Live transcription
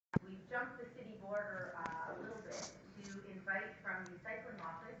order a little bit to invite from the cycling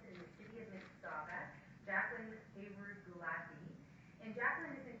office in the city of Mississauga, Jacqueline Hayward-Gulati. And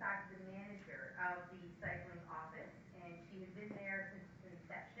Jacqueline is in fact the manager of the cycling office, and she has been there since its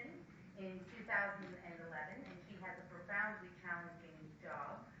inception in 2011, and she has a profoundly challenging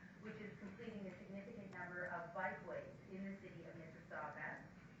job, which is completing a significant number of bikeways in the city of Mississauga.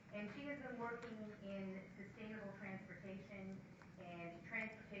 And she has been working in sustainable transportation and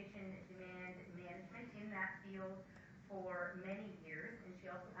transportation demand management in that field for many years, and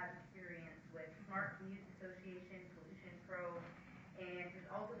she also has experience with Smart Commute Association, Pollution Pro, and has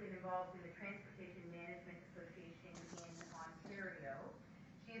also been involved in the Transportation Management Association in Ontario.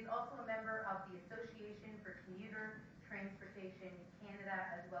 She is also a member of the Association for Commuter Transportation Canada,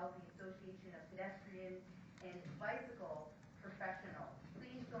 as well as the Association of Pedestrian and Bicycle Professionals.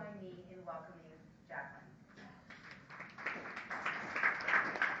 Please join me in welcoming Jacqueline.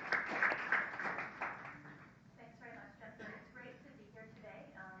 Thanks very much, Jennifer. It's great to be here today.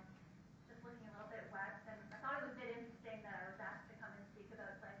 Just looking a little bit wet, and I thought it was a bit interesting that I was asked to come and speak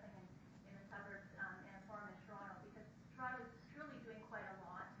about cycling in the suburbs in a forum in Toronto, because Toronto is truly doing quite a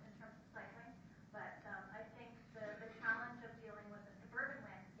lot in terms of cycling, but I think the challenge of dealing with the suburban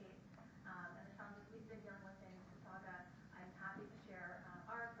landscape and the challenges we've been dealing with in Mississauga, I'm happy to share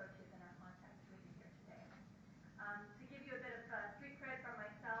our approaches and our context with you here today. To give you a bit of street cred from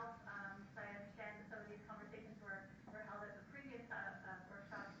myself, so I understand that some of these conversations were held at the previous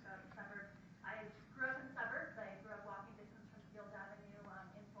workshops about the suburbs. I grew up in the suburbs. I grew up walking distance from Field Avenue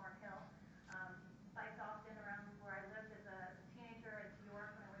in Thornhill. Biked often around where I lived as a teenager and to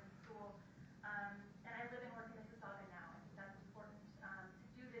York when I went to school. And I live and work in Mississauga now. I think that's important to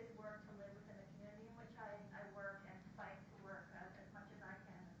do this work, to live within the community in which I work, and to bike to work as much as I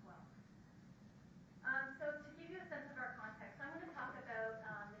can as well. So to give you a sense of our context, I'm going to talk about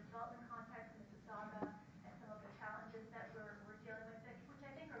the development context in Mississauga and some of the challenges that we're dealing with, which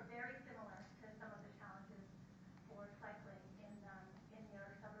I think are very similar to some of the challenges for cycling in the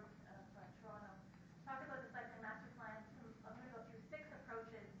outer suburbs of Toronto. Talk about the cycling master plan. I'm going to go through 6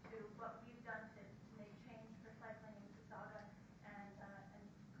 approaches to what we've done to make change for cycling in Mississauga, and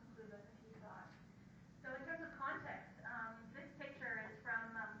conclude with a few thoughts. So in terms of context, this picture is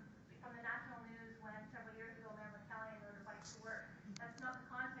from the National News when several years ago Mayor McCallion rode a bike to work. That's not the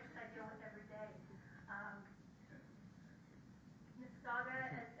context I deal with every day. Mississauga,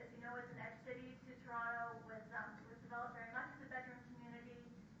 as you know, is an edge city to Toronto, was developed very much as a bedroom community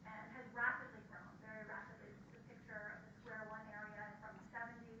and has rapidly grown, very rapidly. This is a picture of the Square One area from the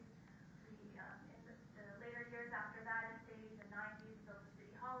 70s. In the later years after that, in the 90s, built a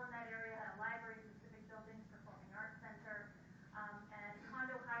city hall in that area, a library, specific buildings, performing arts center, and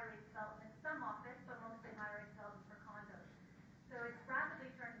condo high-rise development, some office, but mostly high-rise development for condos. So it's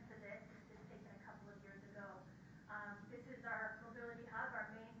rapidly turned into this. This was taken a couple of years ago. This is our mobility hub,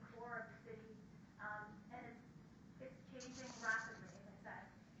 our main core of the city, and it's changing rapidly, as I said.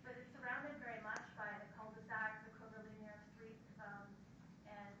 But it's surrounded very much by the cul-de-sacs, the curvilinear streets,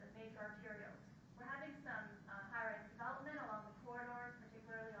 and the major arterials. We're having some high-rise development along the corridors,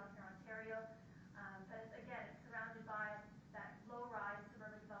 particularly on here in Ontario, but again, it's surrounded by that low-rise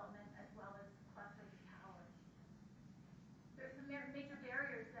suburban development as well as clusters of towers. There's some major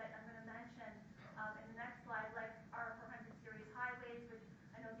barriers that I'm going to mention in the next slide, like our 400 series highways, which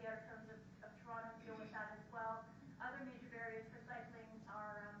I know the outer suburbs of Toronto deal with that as well. Other major barriers for cycling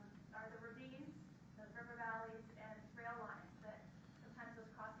are the ravines, the river valleys, and rail lines. That sometimes those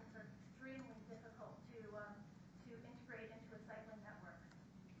crossings are extremely difficult to integrate into a cycling network.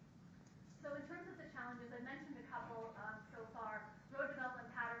 So in terms of the challenges, I mentioned a couple so far. Road development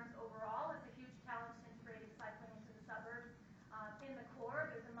patterns overall is a huge challenge to integrating cycling into the suburbs. In the core,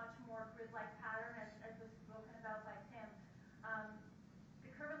 there's a much more grid-like pattern, as was spoken about by Tim.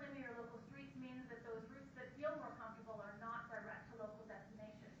 The curvilinear local streets means that those routes that feel more comfortable are not direct to local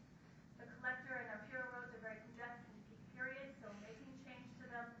destinations. The collector and arterial roads are very congested in peak periods, so making change to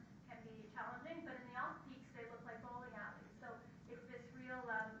them can be challenging, but in the off-peaks, they look like bowling alleys. So it's this real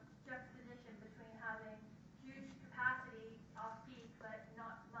juxtaposition between having huge capacity off-peak, but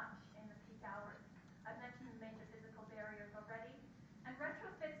not much in the peak hours. I've mentioned the major physical barriers already. And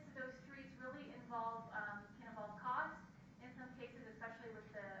retrofits to those streets really can involve cost, in some cases, especially with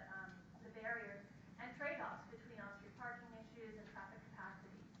the barriers, and trade-offs between on-street parking issues and traffic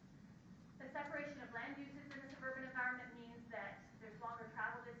capacity. The separation of land uses in the suburban environment means that there's longer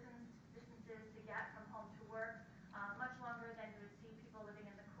travel distances to get from home to work, much longer than you would see people living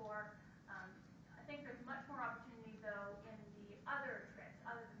in the core. I think there's much more opportunity, though, in the other trips,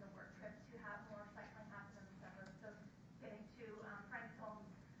 other than the work trips, to have more cycling happen in the suburbs. So getting to friends' homes,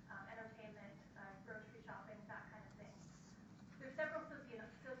 entertainment,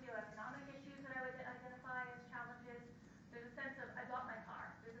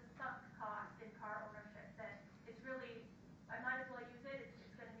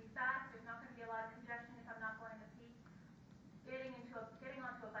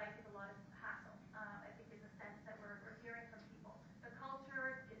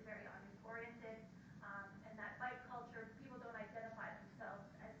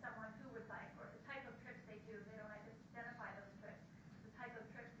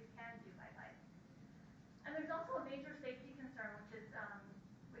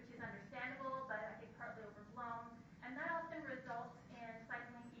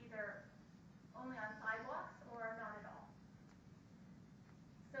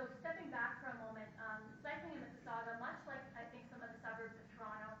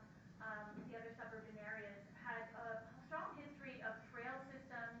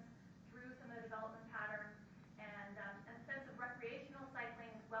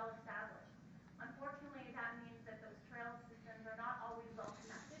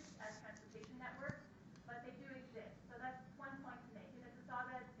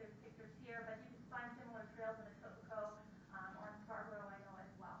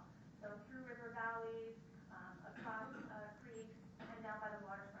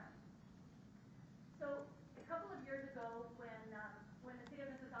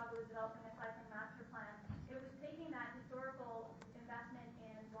 developing a cycling master plan, it was taking that historical investment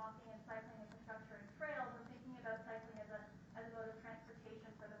in walking and cycling infrastructure and trails and thinking about cycling as a mode of transportation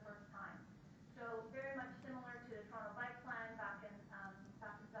for the first time. So very much similar to the Toronto Bike Plan back in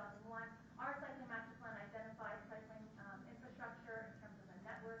 2001, our cycling master plan identified cycling infrastructure in terms of a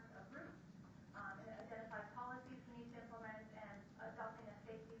network of routes, and it identified policies we need to implement, and adopting a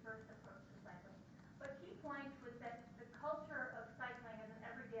safety-first approach to cycling. But key point was that the culture of cycling as an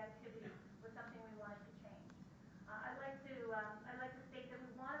everyday activity was something we wanted to change. I'd like to state that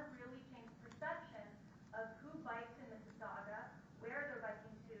we want to really change the perception of who bikes in Mississauga, where they're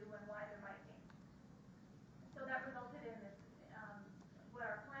biking to, and why they're biking. So that resulted in this. What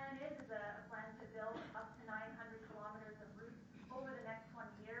our plan is a plan to build up to 900 kilometers of routes over the next 20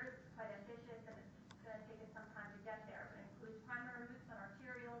 years. It's quite ambitious, and it's going to take us some time to get there. But it includes primary routes and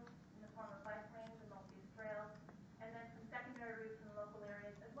arterials in the form of bike lanes and multi-use trails, and then some secondary routes in the local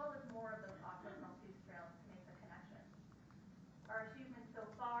areas, as well as more of those off-road multi-use trails to make the connection. Our achievements so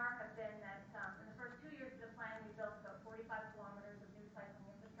far have been that in the first 2 years of the plan, we built about 45 kilometers of new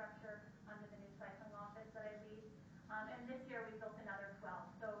cycling infrastructure under the new cycling office that I lead. And this year we built another 12,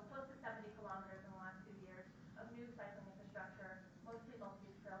 so close to 70 kilometers in the last 2 years of new cycling infrastructure, mostly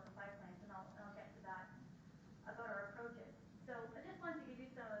multi-use trails and bike lanes, and I'll get to that about our approaches. So I just wanted to give you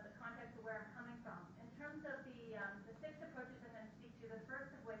some of the context of where I'm coming from. In terms of the 6 approaches I'm going to speak to, the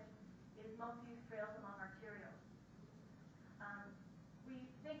first of which is multi-use trails along arterials. We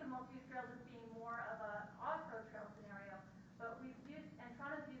think of multi-use trails as being more of an off-road trail scenario, but we've used, and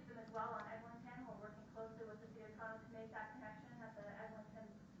Toronto's used them as well on Eglinton. We're working closely with the City of Toronto to make that connection at the Eglinton,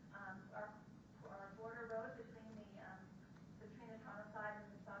 our border road between the Toronto side and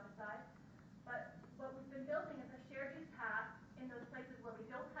the Mississauga side. But what we've been building is a shared use path in those places where we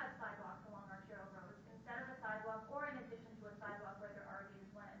don't have sidewalks along arterial roads, instead of a sidewalk or in addition to a sidewalk where there already is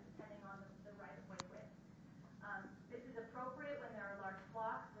one, depending on the right-of-way width. This is appropriate when there are large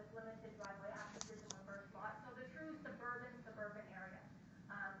blocks with limited driveway accesses and reverse lots, so the true suburban area.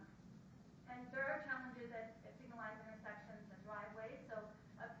 And there are challenges at signalized intersections and driveways, so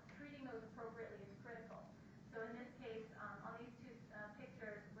treating those appropriately is critical. So in this case, on these 2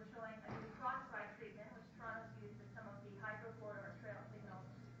 pictures, we're showing a new cross-ride treatment, which Toronto's used with some of the hydro corridor trail signal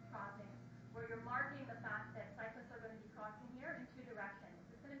crossings, where you're marking the fact that cyclists are going to be crossing here in 2 directions.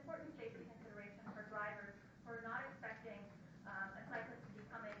 It's an important safety consideration for drivers who are not expecting a cyclist to be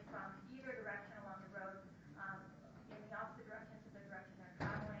coming from either direction along the road, in the opposite direction to the direction they're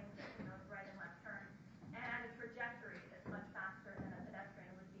traveling, right and left turn, and at a trajectory that's much faster than a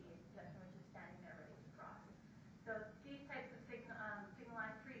pedestrian would be if a pedestrian was just standing there ready to cross. So these types of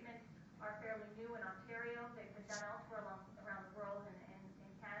signalized treatments are fairly new in Ontario. They've been done elsewhere around the world and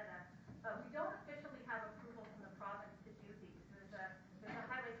in Canada, but we don't officially have approval from the province to do these. There's a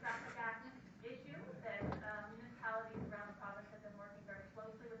Highway Traffic Act issue that municipalities around the province have been working very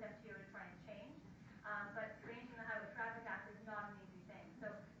closely with MTO to try and change, but changing the Highway Traffic Act is not an easy thing. So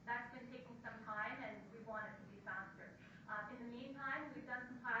that's been taking some time, and we want it to be faster. In the meantime, we've done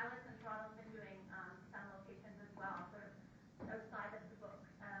some pilots, and Toronto's been doing some locations as well, sort of outside of the book,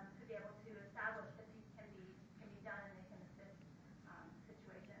 to be able to establish that these can be done and they can assist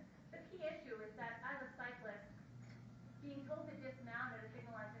situations. The key issue is that as a cyclist, being told to dismount at a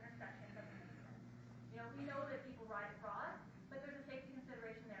signalized intersection doesn't make sense. We know that people ride across, but there's a safety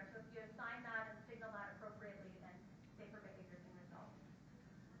consideration there. So if you assign that and signal that appropriately, then safer behavior can result.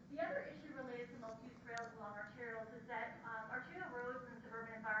 The other issue related to multi-use trails along arterials is that arterial roads in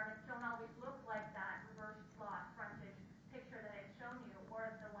suburban environments don't always look like that reverse slot frontage picture that I've shown you,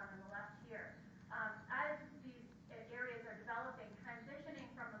 or the one on the left here. As these areas are developing, transitioning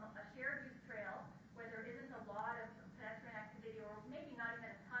from a shared use trail where there isn't a lot of pedestrian activity, or maybe not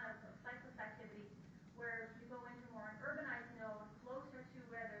even a ton of cyclist activity, where you go into more an urbanized node closer to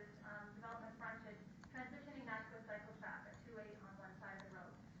where there's development frontage, transitioning that to a cycle track, a 2-8 on one side of the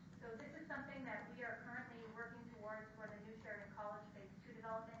road. So this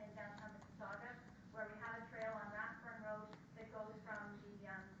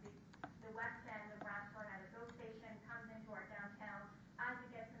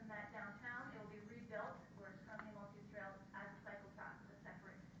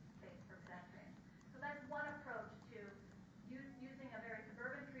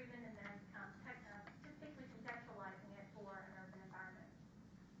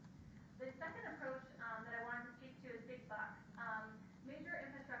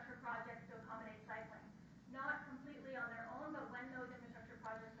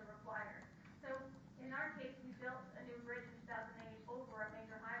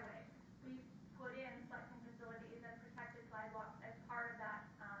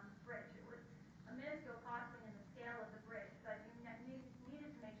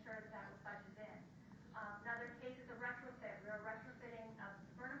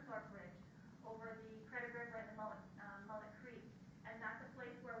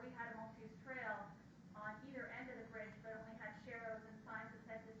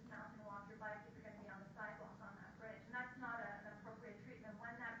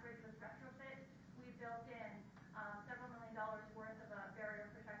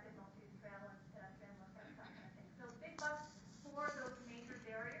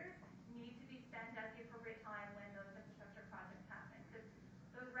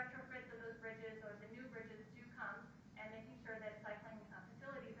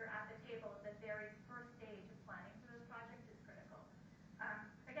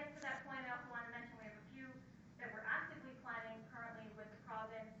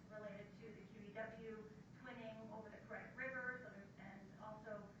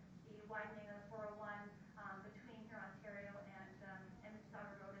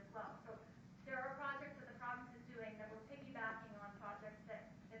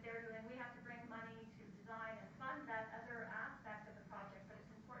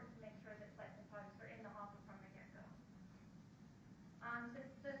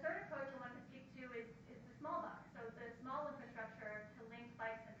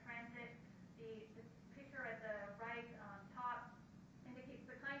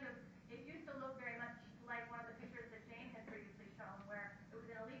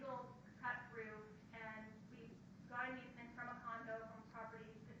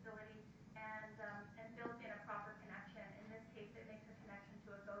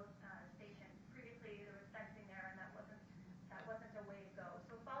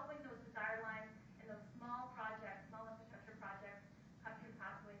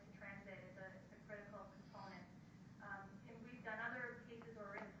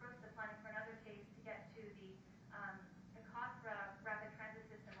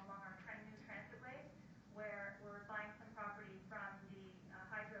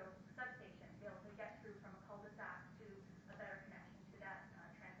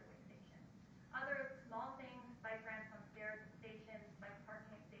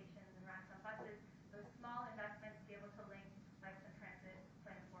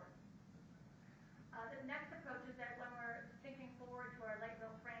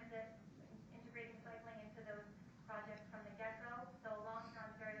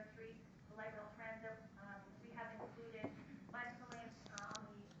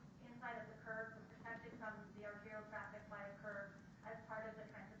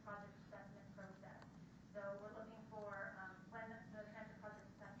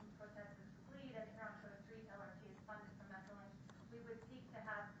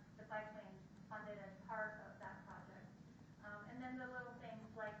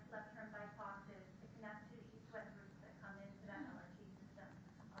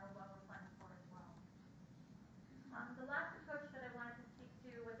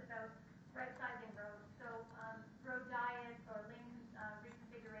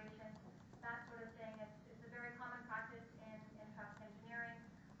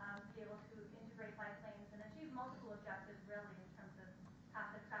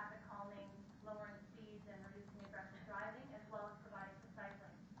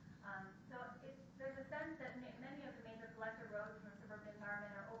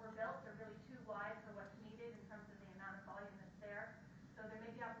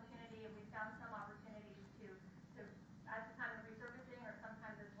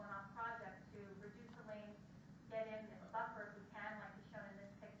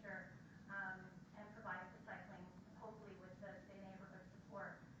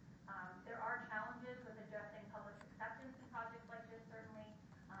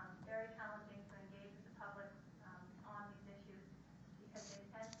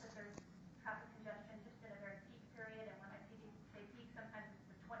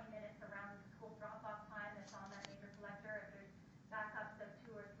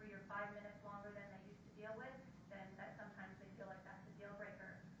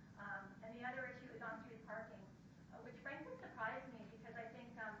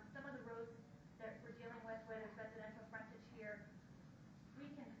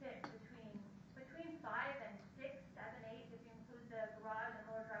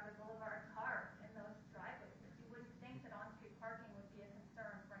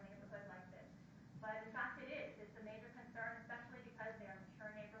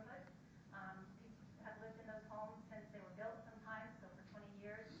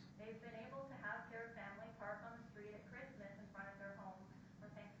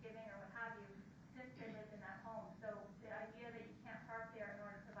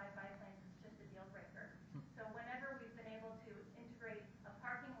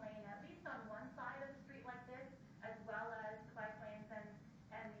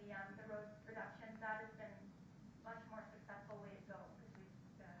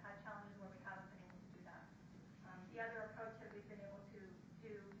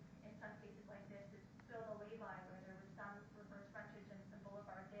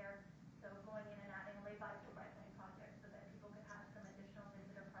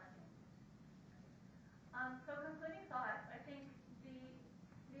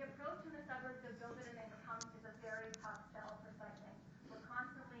of build it and they become is a very tough sell for cycling. We're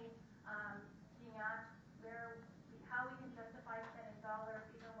constantly being asked how we can justify spending dollars,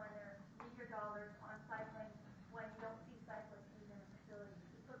 even when they're meager dollars, on cycling when you don't see cyclists using the facility.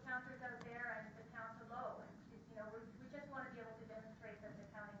 We put counters out there and the counts are low, and we just want to be able to demonstrate that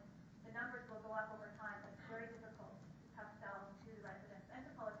the numbers will go up over time, but it's very difficult, tough sell to the residents and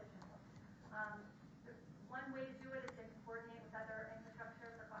to politicians. One way to do it is to coordinate with other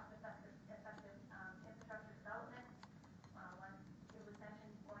infrastructure for cost-effective infrastructure development. One, it was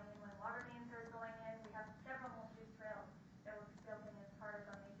mentioned going in when water mains are going in. We have several multi-use trails that we're building as part of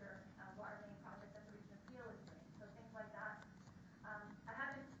a major water main project that the Region of Peel is doing. So things like that.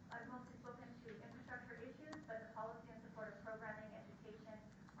 I've mostly spoken to infrastructure issues, but the policy and support of programming, education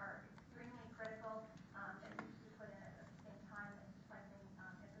are extremely critical and need to be put in at the same time as cycling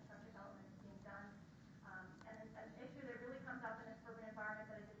infrastructure development is being done. And an issue that really comes up in this urban environment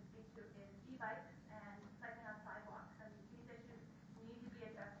that I didn't speak to is e-bikes.